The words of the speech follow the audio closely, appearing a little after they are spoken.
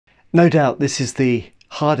No doubt this is the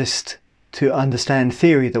hardest to understand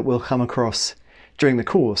theory that we'll come across during the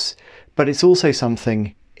course, but it's also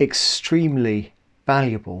something extremely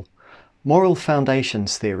valuable. Moral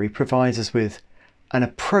foundations theory provides us with an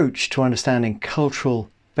approach to understanding cultural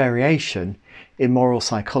variation in moral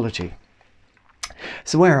psychology.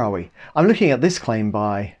 So where are we? I'm looking at this claim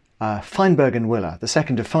by Feinberg and Willer, the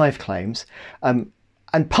second of 5 claims, and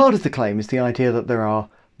part of the claim is the idea that there are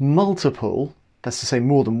multiple, that's to say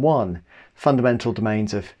more than one, fundamental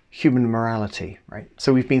domains of human morality, right?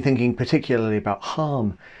 So we've been thinking particularly about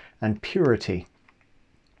harm and purity.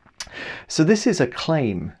 So this is a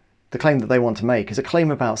claim, the claim that they want to make is a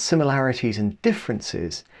claim about similarities and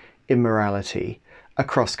differences in morality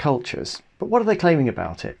across cultures. But what are they claiming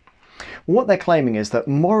about it? What they're claiming is that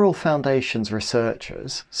moral foundations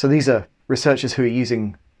researchers, so these are researchers who are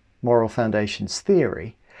using moral foundations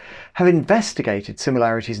theory, have investigated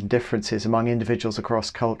similarities and differences among individuals across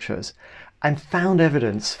cultures and found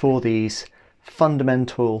evidence for these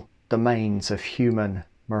fundamental domains of human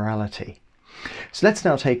morality. So let's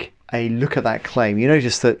now take a look at that claim. You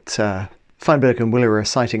notice that Feinberg and Willer are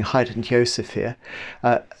citing Haidt and Joseph here,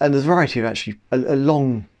 and there's a variety of actually a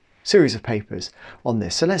long series of papers on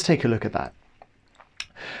this. So let's take a look at that.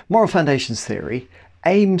 Moral foundations theory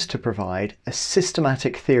aims to provide a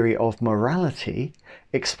systematic theory of morality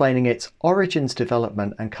explaining its origins,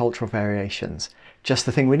 development and cultural variations. Just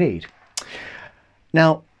the thing we need.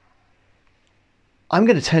 Now, I'm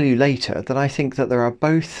going to tell you later that I think that there are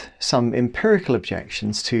both some empirical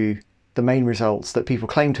objections to the main results that people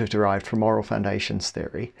claim to have derived from moral foundations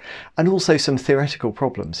theory, and also some theoretical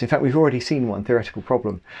problems. In fact, we've already seen one theoretical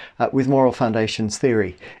problem with moral foundations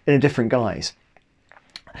theory in a different guise.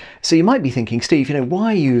 So you might be thinking, Steve,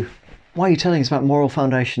 why are you telling us about moral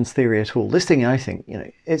foundations theory at all? This thing, I think,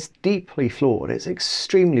 it's deeply flawed. It's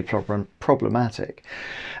extremely problematic.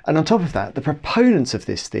 And on top of that, the proponents of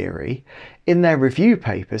this theory, in their review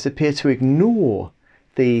papers, appear to ignore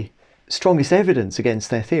the strongest evidence against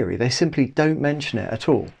their theory. They simply don't mention it at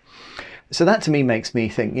all. So that to me makes me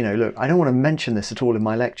think, look, I don't want to mention this at all in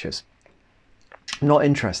my lectures. I'm not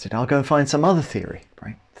interested. I'll go and find some other theory,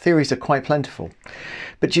 right? Theories are quite plentiful.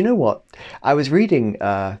 But you know what? I was reading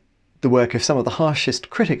the work of some of the harshest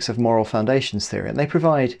critics of moral foundations theory, and they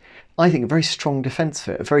provide, I think, a very strong defence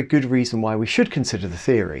for it, a very good reason why we should consider the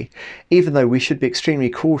theory, even though we should be extremely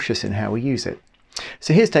cautious in how we use it.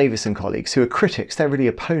 So here's Davis and colleagues, who are critics, they're really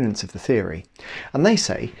opponents of the theory, and they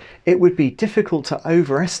say it would be difficult to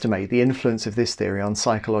overestimate the influence of this theory on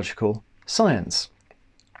psychological science.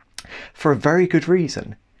 For a very good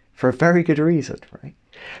reason, right?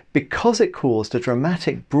 Because it caused a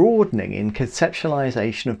dramatic broadening in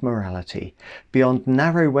conceptualization of morality beyond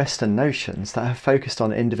narrow Western notions that have focused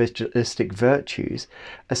on individualistic virtues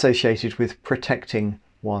associated with protecting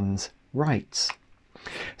one's rights.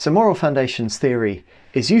 So moral foundations theory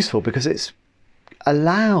is useful because it's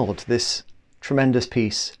allowed this tremendous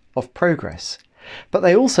piece of progress. But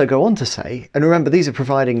they also go on to say, and remember these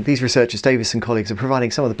researchers, Davis and colleagues, are providing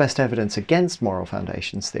some of the best evidence against moral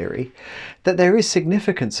foundations theory, that there is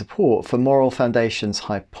significant support for moral foundations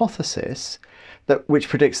hypothesis, which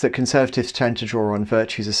predicts that conservatives tend to draw on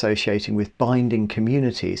virtues associating with binding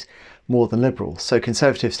communities more than liberals. So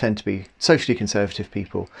conservatives tend to be, socially conservative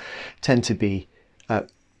people tend to be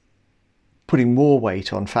putting more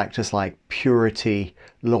weight on factors like purity,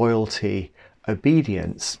 loyalty,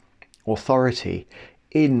 obedience, authority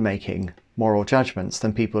in making moral judgments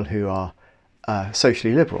than people who are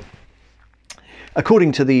socially liberal,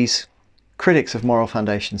 according to these critics of moral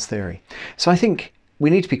foundations theory. So I think we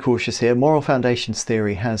need to be cautious here. Moral foundations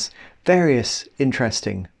theory has various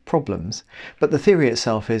interesting problems, but the theory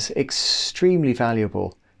itself is extremely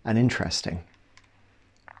valuable and interesting.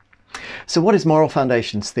 So what is moral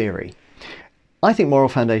foundations theory? I think moral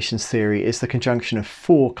foundations theory is the conjunction of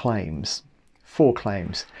 4 claims. 4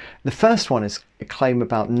 claims. The first one is a claim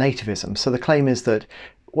about nativism. So the claim is that,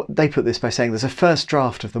 they put this by saying there's a first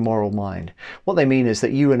draft of the moral mind. What they mean is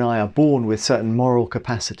that you and I are born with certain moral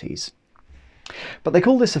capacities. But they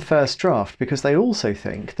call this a first draft because they also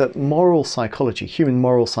think that moral psychology, human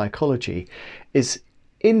moral psychology, is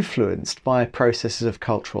influenced by processes of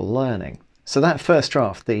cultural learning. So that first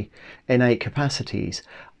draft, the innate capacities,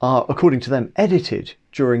 are, according to them, edited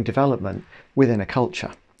during development within a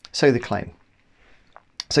culture. So the claim.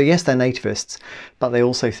 So yes, they're nativists, but they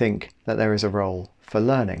also think that there is a role for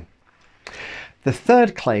learning. The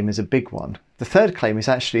third claim is a big one. The third claim is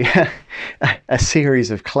actually a series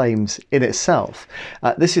of claims in itself.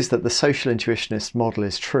 This is that the social intuitionist model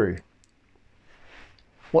is true.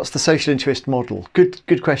 What's the social intuitionist model?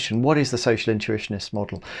 Good question. What is the social intuitionist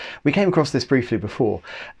model? We came across this briefly before.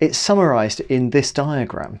 It's summarised in this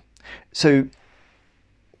diagram. So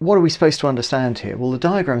what are we supposed to understand here? Well, the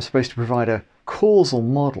diagram is supposed to provide a causal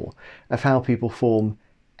model of how people form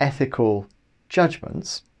ethical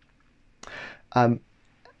judgments,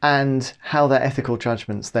 and how their ethical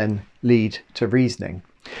judgments then lead to reasoning.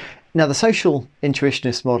 Now, the social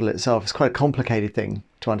intuitionist model itself is quite a complicated thing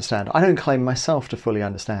to understand. I don't claim myself to fully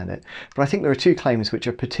understand it, but I think there are two claims which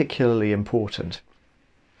are particularly important.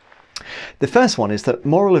 The first one is that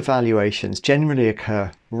moral evaluations generally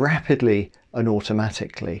occur rapidly and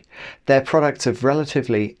automatically. They're products of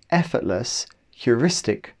relatively effortless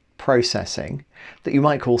heuristic processing that you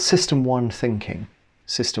might call system one thinking.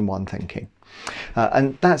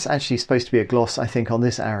 And that's actually supposed to be a gloss, I think, on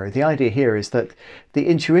this arrow. The idea here is that the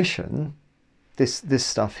intuition, this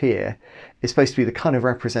stuff here, is supposed to be the kind of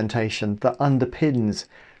representation that underpins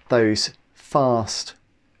those fast,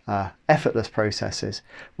 effortless processes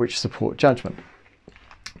which support judgment.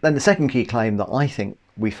 Then the second key claim that I think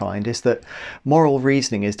we find is that moral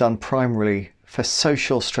reasoning is done primarily for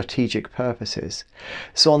social strategic purposes.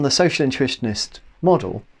 So on the social intuitionist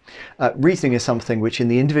model, reasoning is something which in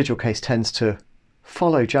the individual case tends to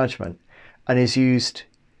follow judgment and is used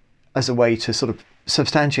as a way to sort of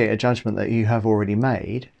substantiate a judgment that you have already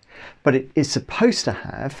made, but it is supposed to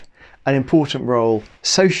have an important role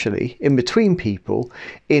socially in between people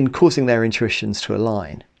in causing their intuitions to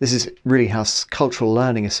align. This is really how cultural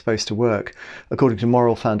learning is supposed to work according to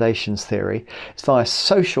moral foundations theory. It's via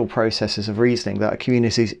social processes of reasoning that a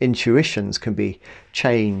community's intuitions can be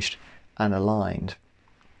changed and aligned.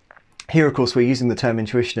 Here, of course, we're using the term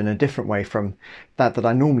intuition in a different way from that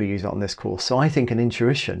I normally use on this course. So I think an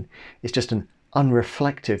intuition is just an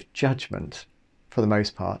unreflective judgment for the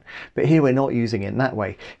most part. But here we're not using it in that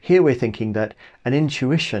way. Here we're thinking that an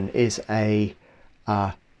intuition is a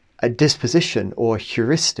disposition or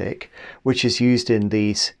heuristic which is used in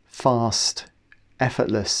these fast,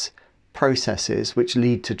 effortless processes which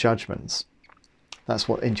lead to judgments. That's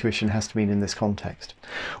what intuition has to mean in this context.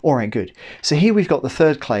 All right, good. So here we've got the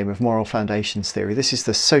third claim of moral foundations theory. This is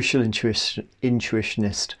the social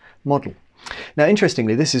intuitionist model. Now,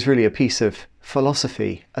 interestingly, this is really a piece of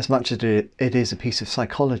philosophy as much as it is a piece of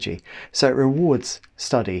psychology. So it rewards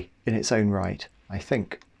study in its own right, I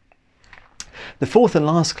think. The fourth and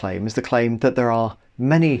last claim is the claim that there are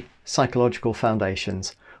many psychological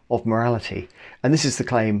foundations of morality. And this is the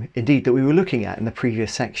claim, indeed, that we were looking at in the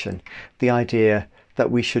previous section, the idea that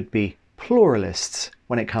we should be pluralists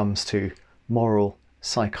when it comes to moral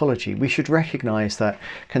psychology. We should recognise that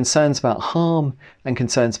concerns about harm and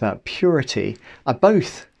concerns about purity are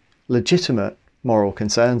both legitimate moral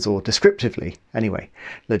concerns, or descriptively anyway,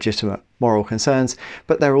 legitimate moral concerns,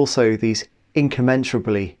 but they're also these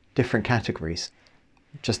incommensurably different categories,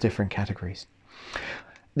 just different categories.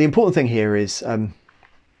 The important thing here is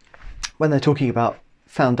when they're talking about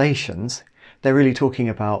foundations, they're really talking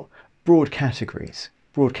about broad categories.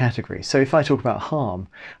 So if I talk about harm,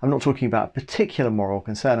 I'm not talking about a particular moral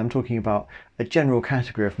concern, I'm talking about a general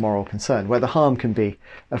category of moral concern, where the harm can be,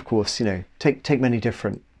 of course, take many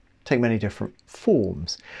different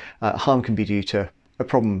forms. Harm can be due to a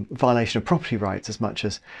violation of property rights as much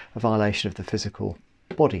as a violation of the physical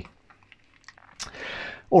body.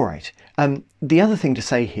 All right, the other thing to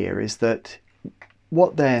say here is that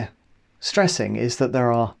what they're stressing is that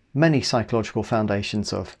there are many psychological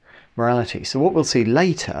foundations of morality. So what we'll see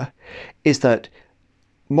later is that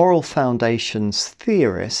moral foundations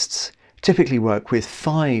theorists typically work with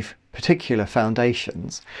 5 particular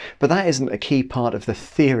foundations, but that isn't a key part of the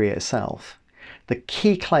theory itself. The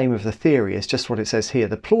key claim of the theory is just what it says here,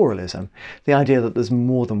 the pluralism, the idea that there's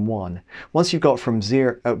more than one. Once you've got from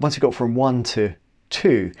 1 to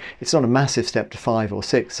 2, it's not a massive step to 5 or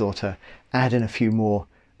 6 or to add in a few more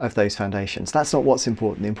of those foundations. That's not what's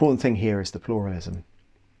important. The important thing here is the pluralism.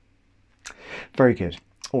 Very good.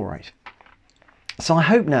 All right. So I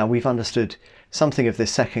hope now we've understood something of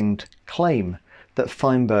this second claim that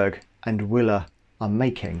Feinberg and Willer are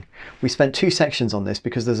making. We spent 2 sections on this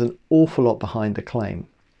because there's an awful lot behind the claim.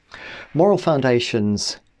 Moral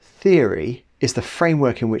foundations theory is the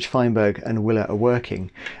framework in which Feinberg and Willer are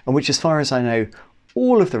working, and which, as far as I know,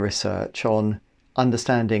 all of the research on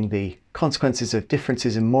understanding the consequences of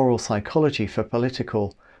differences in moral psychology for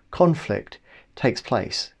political conflict takes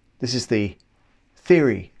place. This is the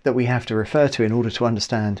theory that we have to refer to in order to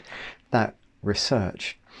understand that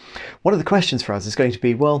research. One of the questions for us is going to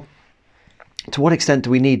be, well, to what extent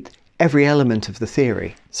do we need every element of the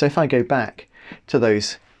theory? So if I go back to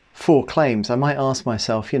those 4 claims, I might ask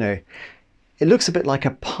myself, it looks a bit like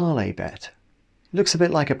a parlay bet. looks a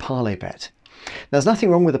bit like a parlay bet. Now, there's nothing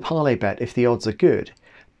wrong with a parlay bet if the odds are good,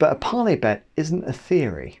 but a parlay bet isn't a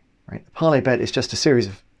theory, right? A parlay bet is just a series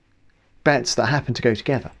of bets that happen to go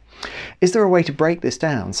together. Is there a way to break this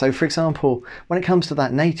down? So, for example, when it comes to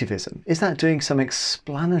that nativism, is that doing some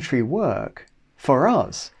explanatory work for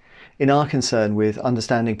us in our concern with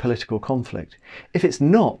understanding political conflict? If it's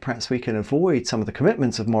not, perhaps we can avoid some of the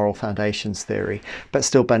commitments of moral foundations theory, but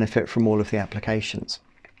still benefit from all of the applications.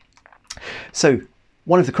 So,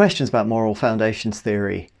 one of the questions about moral foundations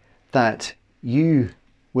theory that you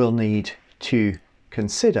will need to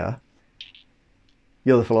consider,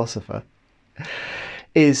 you're the philosopher,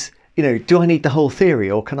 is, do I need the whole theory,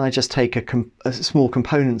 or can I just take a small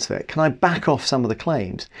components of it? Can I back off some of the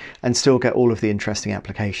claims and still get all of the interesting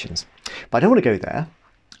applications? But I don't want to go there.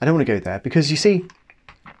 I don't want to go there because, you see,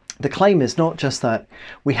 the claim is not just that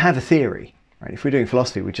we have a theory. Right? If we're doing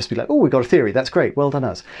philosophy, we'd just be like, oh, we've got a theory, that's great, well done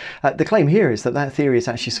us. The claim here is that that theory is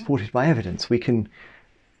actually supported by evidence. We can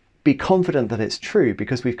be confident that it's true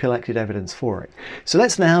because we've collected evidence for it. So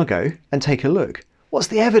let's now go and take a look. What's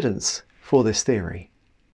the evidence for this theory?